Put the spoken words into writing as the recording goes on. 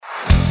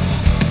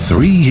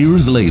3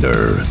 years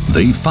later,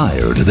 they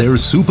fired their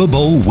Super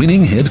Bowl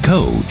winning head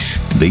coach.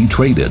 They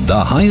traded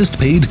the highest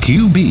paid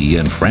QB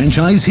in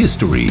franchise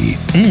history.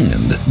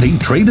 And they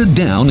traded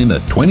down in the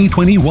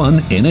 2021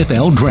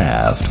 NFL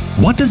Draft.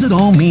 What does it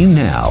all mean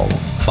now?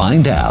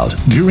 Find out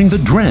during the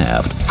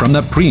draft from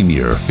the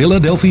premier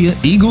Philadelphia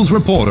Eagles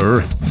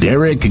reporter,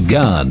 Derek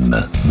Gunn.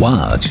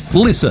 Watch,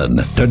 listen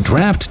to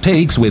Draft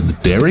Takes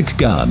with Derek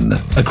Gunn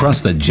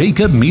across the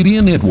Jacob Media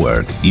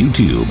Network,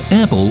 YouTube,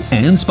 Apple,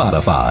 and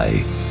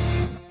Spotify.